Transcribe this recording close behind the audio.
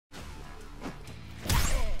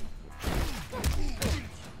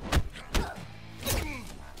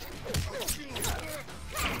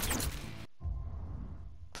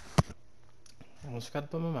almost forgot to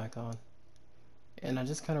put my mic on. And I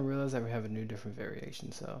just kind of realized that we have a new different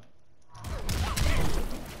variation, so.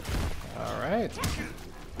 Alright.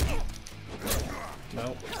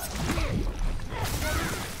 Nope.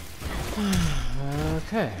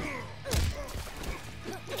 Okay.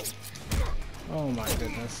 Oh my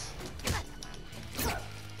goodness.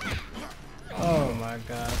 Oh my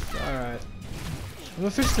gosh. Alright. I'm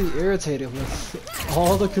officially irritated with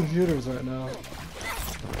all the computers right now.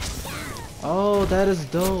 Oh, that is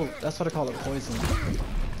dope. That's what I call it, poison.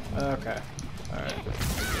 Okay. Alright.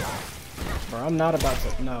 Bro, I'm not about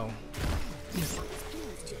to. No.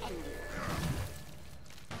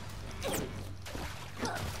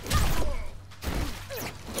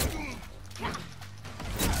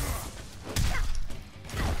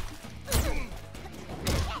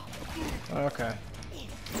 Okay.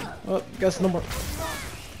 Well, guess no more.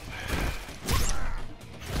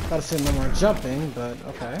 Gotta say no more jumping, but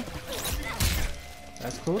okay.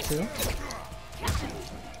 That's cool too.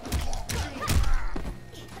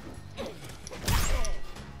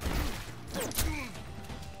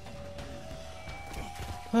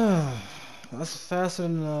 That's faster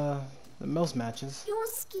than most matches. Your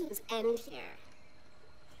schemes end here.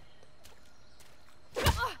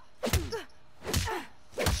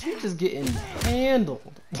 She's just getting handled.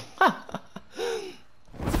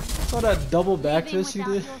 Saw that double backfist she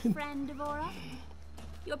did. Your friend, Devora?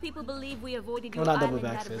 Your people believe we avoided your Well, not double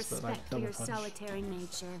island out of backfist, but like respect for double your punch. solitary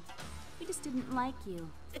nature. We just didn't like you.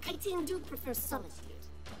 The Chitin do prefer solitude,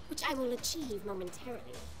 which I will achieve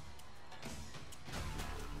momentarily.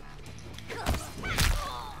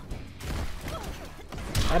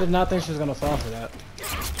 I did not think she was gonna fall for that.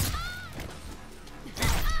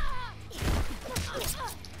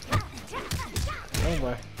 Oh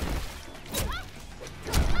boy.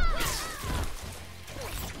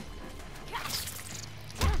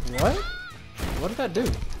 What? What did that do?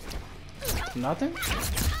 Nothing?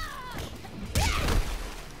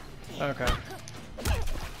 Okay.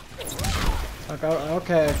 Okay.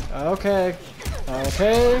 Okay. Okay.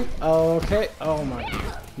 Okay. Oh my.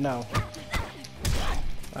 No.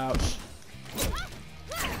 Ouch.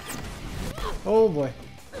 Oh boy.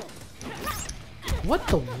 What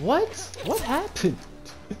the what? What happened?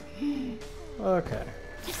 Okay.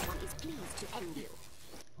 This one is pleased to end you.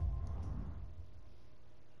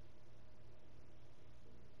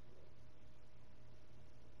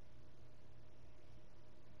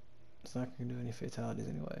 It's not gonna do any fatalities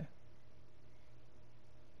anyway.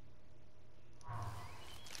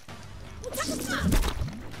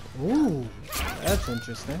 Ooh, that's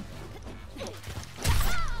interesting.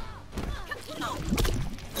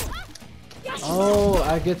 Oh,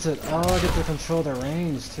 I get to control the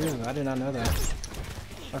range too. I did not know that.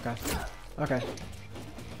 Okay. Okay.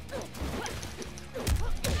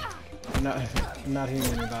 I'm not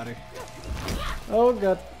hitting anybody. Oh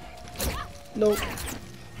god. Nope.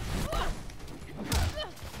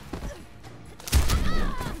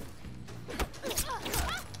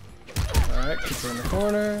 Alright, keep her in the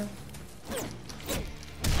corner.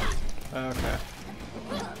 Okay.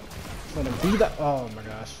 I'm gonna be that. Oh my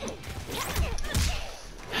gosh.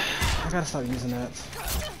 I gotta stop using that.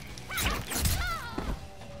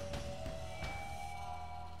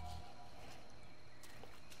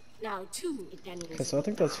 Now two identities. Okay, so I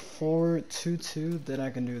think that's 4-2-2. Then I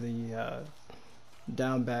can do the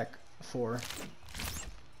down back 4.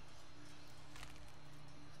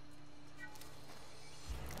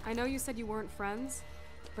 I know you said you weren't friends,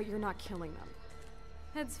 but you're not killing them.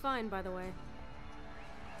 Head's fine, by the way.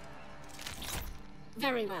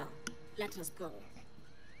 Very well. Let us go.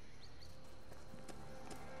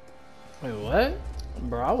 Wait, what?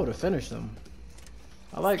 Bro, I would have finished them.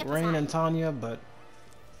 I like Rain and Tanya, but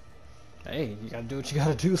hey, you gotta do what you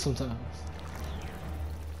gotta do sometimes.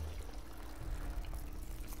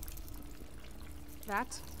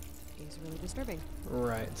 That is really disturbing.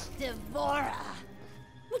 Right. Devora!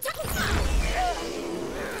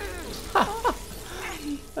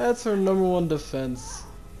 That's her #1 defense.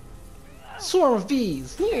 Swarm of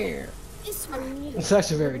bees! Here! This one It's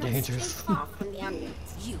actually very will not dangerous. stray far from the amulet.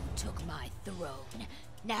 You took my throne.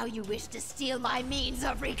 Now you wish to steal my means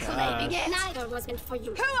of reclaiming it? Neither was meant for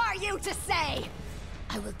you. Who are you to say?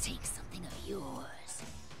 I will take something of yours.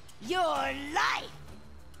 Your life!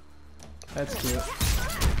 That's cute.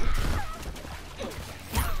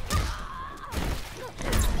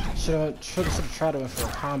 Should have tried to win for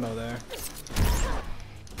a combo there.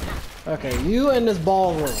 Okay, you and this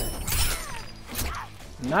ball roll.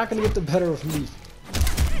 Not gonna get the better of me.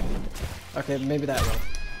 Okay, maybe that will.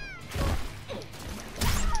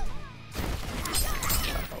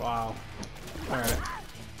 Wow. Alright.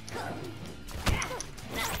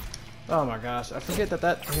 Oh my gosh, I forget that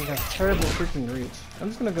that thing has terrible freaking reach. I'm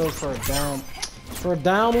just gonna go for a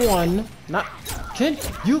down one. Not, can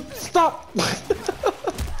you stop?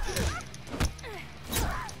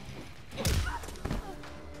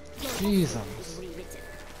 Jesus.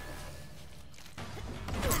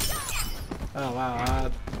 Oh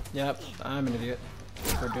wow, yep, I'm an idiot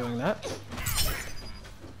for doing that.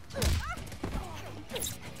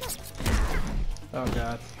 Oh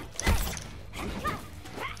god.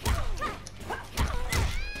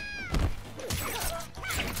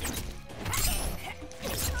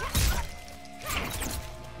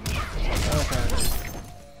 Okay.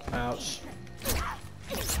 Ouch.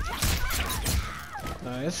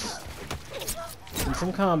 Nice. And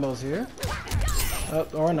some combos here. Oh,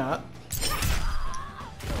 or not.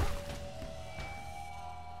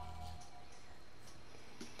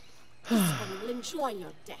 I will enjoy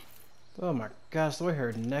your death. Oh my gosh, the way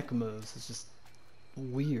her neck moves is just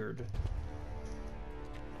weird.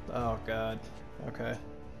 Oh god. Okay.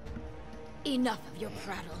 Enough of your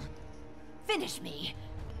prattle. Finish me,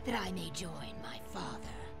 that I may join my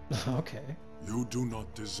father. Okay. You do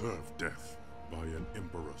not deserve death by an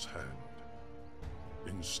emperor's hand.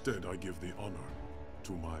 Instead, I give the honor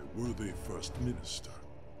to my worthy first minister.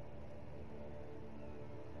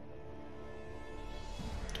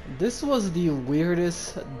 This was the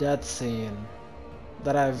weirdest death scene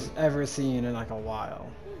that I've ever seen in like a while.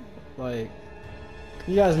 Like,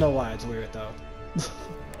 you guys know why it's weird though.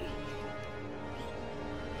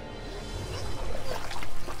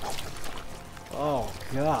 Oh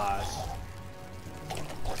gosh.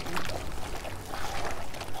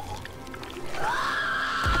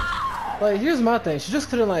 Like, here's my thing. She just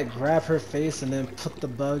couldn't like grab her face and then put the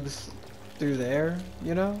bugs through there,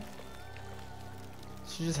 you know?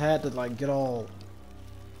 She just had to like get all,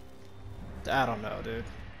 I don't know, dude.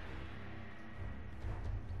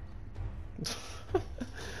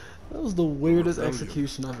 That was the weirdest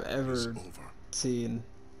execution I've ever seen.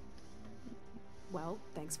 Well,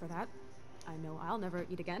 thanks for that. I know I'll never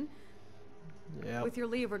eat again. Yeah. With your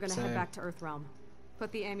leave, we're gonna head back to Earthrealm.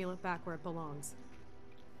 Put the amulet back where it belongs.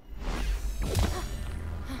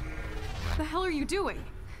 The hell are you doing?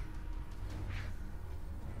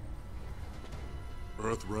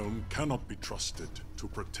 Earthrealm cannot be trusted to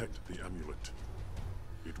protect the amulet.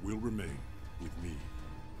 It will remain with me.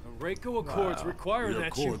 The Reiko Accords require The that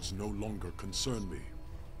Accords no longer concern me,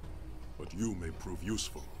 but you may prove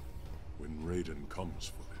useful when Raiden comes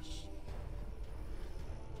for this.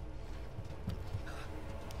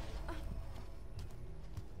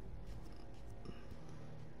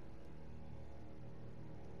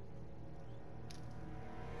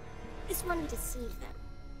 This one deceived them.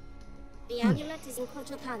 The amulet is in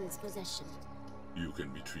Kotal Khan's possession. You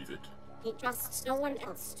can retrieve it. He trusts no one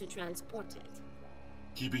else to transport it.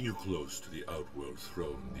 Keeping you close to the Outworld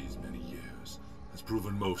throne these many years has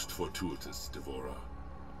proven most fortuitous, Devora.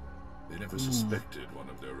 They never suspected one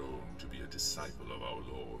of their own to be a disciple of our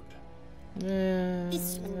Lord.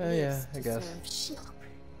 This one Yeah, I guess. serve Shinnok.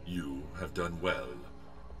 You have done well.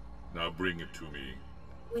 Now bring it to me.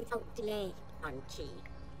 Without delay, Quan Chi.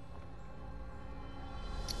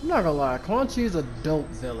 I'm not gonna lie, Quan Chi's a dope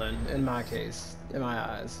villain in my case, in my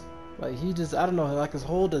eyes. Like, he just, I don't know, like his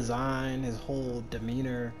whole design, his whole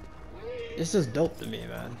demeanor, it's just dope to me,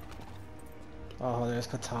 man. Oh, there's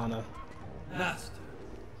Katana. Master.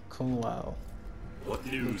 Kung Lao. What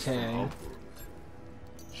news Okay. from Outworld?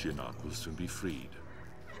 Shinnok will soon be freed.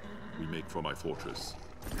 We make for my fortress.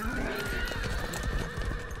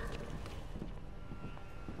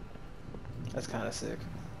 That's kind of sick.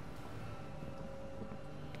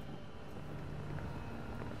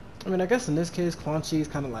 I mean, I guess in this case, Quan Chi is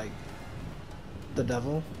kind of like the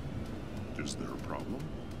devil. Is there a problem?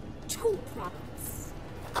 Two problems.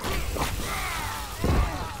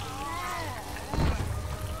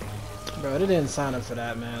 Bro, they didn't sign up for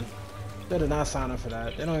that, man. They did not sign up for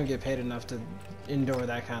that. They don't even get paid enough to endure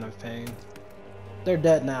that kind of pain. They're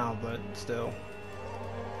dead now, but still.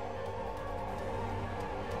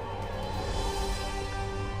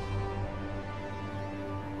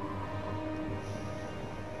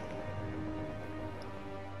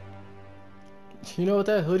 You know what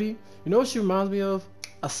that hoodie? You know what she reminds me of?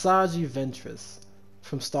 Asajj Ventress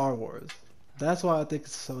from Star Wars. That's why I think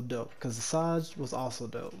it's so dope. Because Asajj was also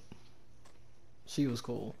dope. She was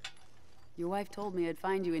cool. Your wife told me I'd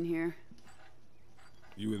find you in here.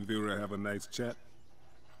 You and Vera have a nice chat?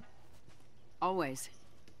 Always. Is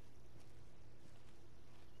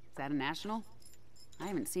that a national? I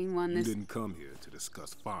haven't seen one You this... didn't come here to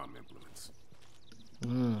discuss farm implements.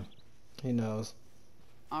 He knows.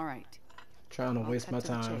 All right. Trying to I'll waste cut my to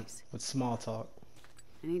the time chase. with small talk.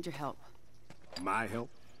 I need your help. My help?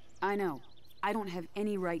 I know. I don't have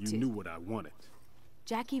any right to. You knew what I wanted.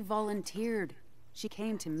 Jackie volunteered. She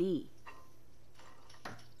came to me.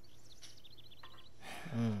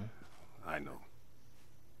 I know.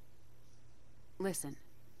 Listen,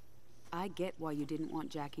 I get why you didn't want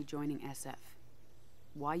Jackie joining SF.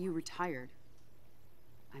 Why you retired.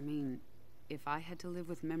 I mean, if I had to live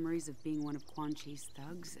with memories of being one of Quan Chi's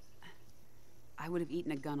thugs, I would have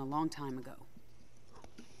eaten a gun a long time ago.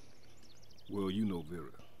 Well, you know Vera.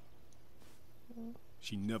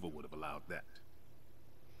 She never would have allowed that.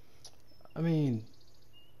 I mean,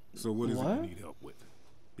 So what is it what? you need help with?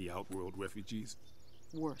 The Outworld refugees?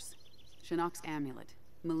 Worse. Shinnok's amulet.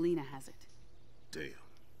 Melina has it. Damn.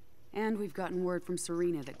 And we've gotten word from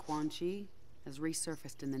Serena that Quan Chi has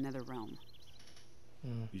resurfaced in the Nether Realm.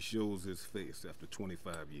 He shows his face after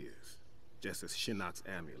 25 years, just as Shinnok's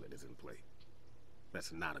amulet is in play.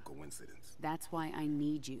 That's not a coincidence. That's why I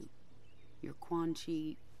need you. Your Quan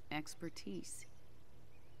Chi expertise.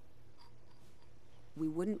 We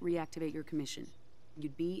wouldn't reactivate your commission.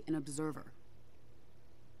 You'd be an observer.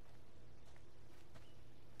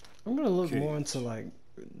 I'm gonna look Okay. more into like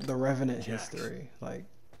the Revenant history, like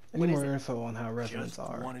any more info on how Revenants Just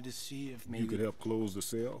are. wanted to see if You maybe... could help close the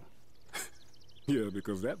cell? Yeah,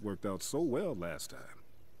 because that worked out so well last time.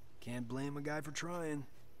 Can't blame a guy for trying.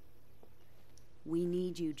 We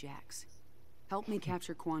need you, Jax. Help me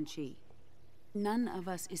capture Quan Chi. None of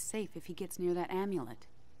us is safe if he gets near that amulet.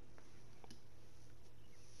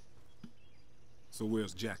 So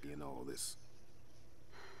where's Jackie in all this?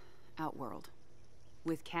 Outworld.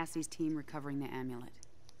 With Cassie's team recovering the amulet.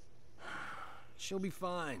 She'll be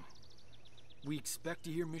fine. We expect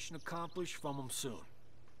to hear mission accomplished from him soon.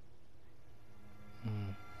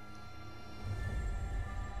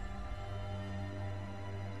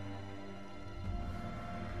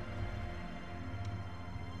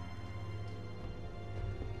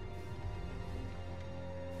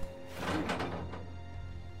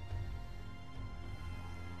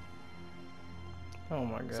 Oh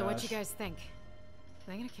my gosh. So what you guys think?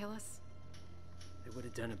 Are they gonna kill us? They would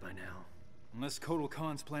have done it by now. Unless Kotal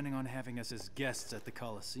Khan's planning on having us as guests at the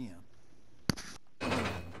Coliseum.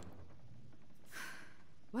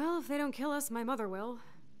 Well, if they don't kill us, my mother will.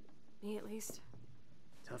 Me, at least.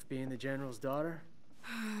 Tough being the General's daughter.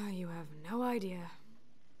 You have no idea.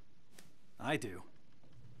 I do.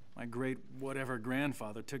 My great whatever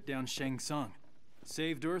grandfather took down Shang Tsung.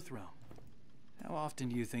 Saved Earthrealm. How often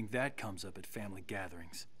do you think that comes up at family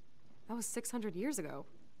gatherings? That was 600 years ago.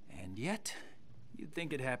 And yet, you'd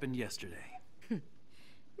think it happened yesterday.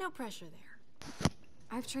 No pressure there.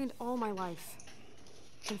 I've trained all my life.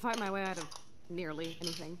 Can fight my way out of nearly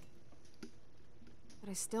anything. But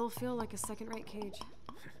I still feel like a second-rate cage.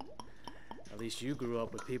 At least you grew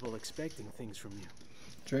up with people expecting things from you.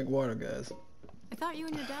 Drink water, guys. I thought you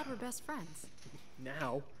and your dad were best friends.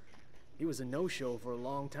 Now, he was a no-show for a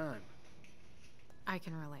long time. I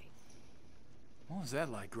can relate. What was that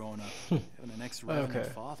like growing up? Having an ex-revenant Okay.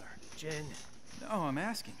 father? Jen, No, I'm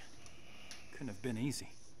asking. Couldn't have been easy.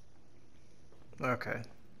 Okay.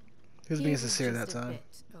 He was He being was sincere that just a time. bit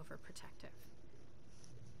overprotective.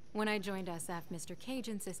 When I joined SF, Mr. Cage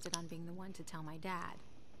insisted on being the one to tell my dad.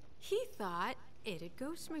 He thought it'd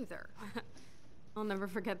go smoother. I'll never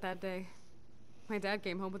forget that day. My dad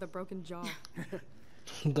came home with a broken jaw.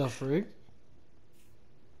 The freak?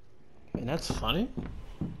 I mean, that's funny.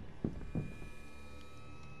 all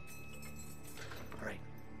right,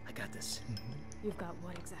 I got this. You've got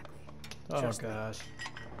what exactly? Oh Trust me. gosh.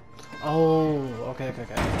 Oh, okay. I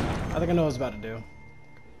think I know what I was about to do.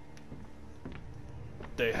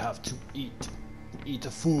 They have to eat. Eat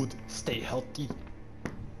the food. Stay healthy.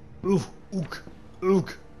 Ooh, ook. Away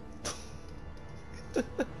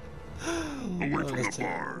from the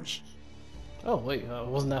bars. Oh wait, it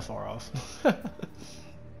wasn't that far off.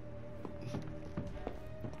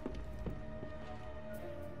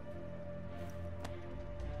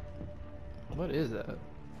 What is that?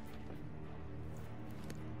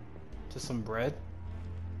 Just some bread?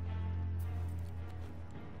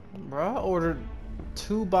 Bro, I ordered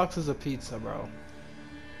 2 boxes of pizza, bro.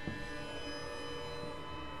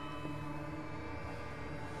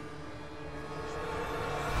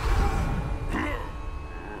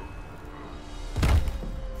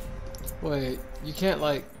 Wait, you can't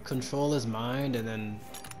like control his mind and then...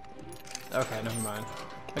 Okay, never mind.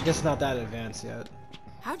 I guess not that advanced yet.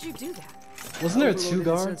 How'd you do that? Wasn't there Overloaded 2 his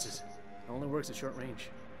guards? senses. It only works at short range.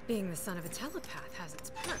 Being the son of a telepath has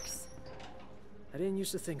its perks. I didn't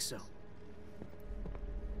used to think so.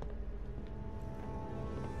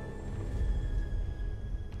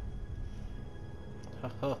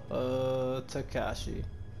 Takashi.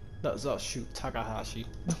 That's oh shoot, Takahashi.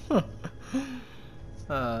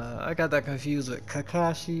 I got that confused with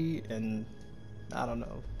Kakashi and I don't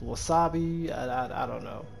know, Wasabi. I don't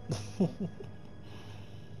know.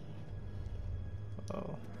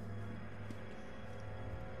 Oh.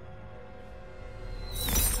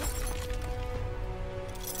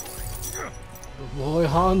 Boy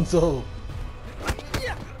Hanzo.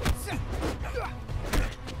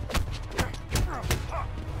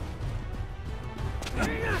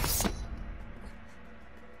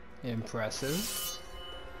 Impressive.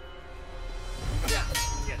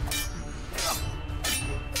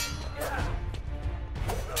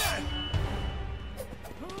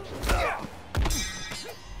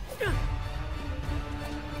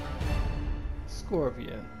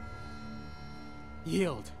 Scorpion.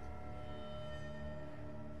 Yield.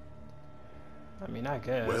 I mean, I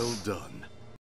guess. Well done.